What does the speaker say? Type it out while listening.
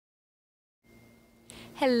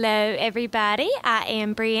Hello, everybody. I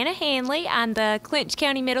am Brianna Hanley. I'm the Clinch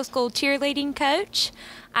County Middle School cheerleading coach.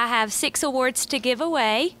 I have 6 awards to give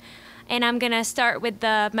away, and I'm going to start with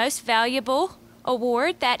the most valuable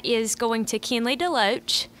award. That is going to Kinley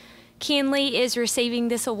DeLoach. Kinley is receiving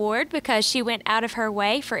this award because she went out of her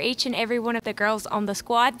way for each and every one of the girls on the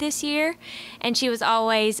squad this year, and she was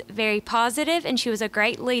always very positive, and she was a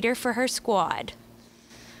great leader for her squad.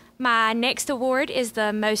 My next award is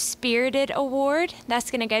the Most Spirited Award.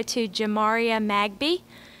 That's going to go to Jamaria Magby.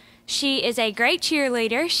 She is a great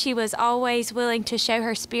cheerleader. She was always willing to show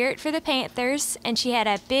her spirit for the Panthers, and she had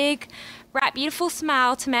a big, bright, beautiful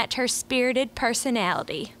smile to match her spirited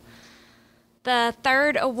personality. The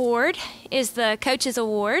third award is the Coaches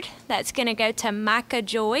Award. That's going to go to Micah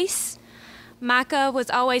Joyce. Micah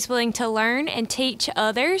was always willing to learn and teach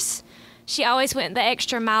others. She always went the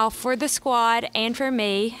extra mile for the squad and for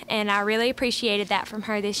me, and I really appreciated that from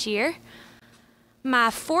her this year.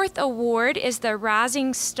 My fourth award is the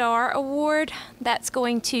Rising Star Award. That's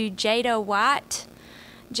going to Jada White.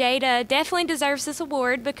 Jada definitely deserves this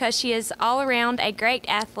award because she is all around a great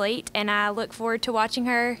athlete, and I look forward to watching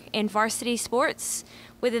her in varsity sports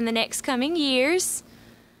within the next coming years.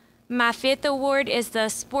 My fifth award is the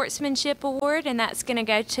Sportsmanship Award, and that's going to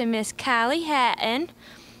go to Miss Kylie Hatton.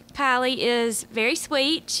 Kylie is very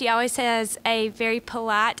sweet. She always has a very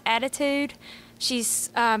polite attitude. She's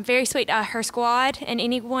very sweet to her squad and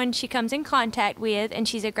anyone she comes in contact with, and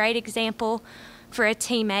she's a great example for a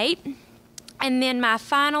teammate. And then my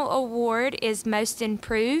final award is Most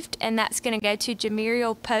Improved, and that's going to go to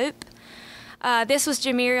Jamiriel Pope. This was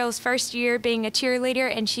Jamiriel's first year being a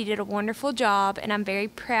cheerleader, and she did a wonderful job, and I'm very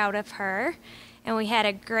proud of her. And we had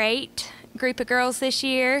a great group of girls this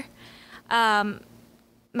year.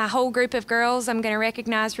 My whole group of girls I'm going to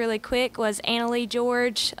recognize really quick was Annalie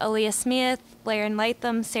George, Aaliyah Smith, Laren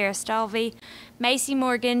Latham, Sarah Stalvey, Macy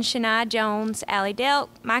Morgan, Shania Jones, Allie Delk,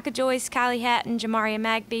 Micah Joyce, Kylie Hatton, Jamaria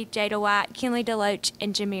Magby, Jada White, Kinley DeLoach,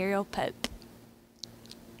 and Jamiriel Pope.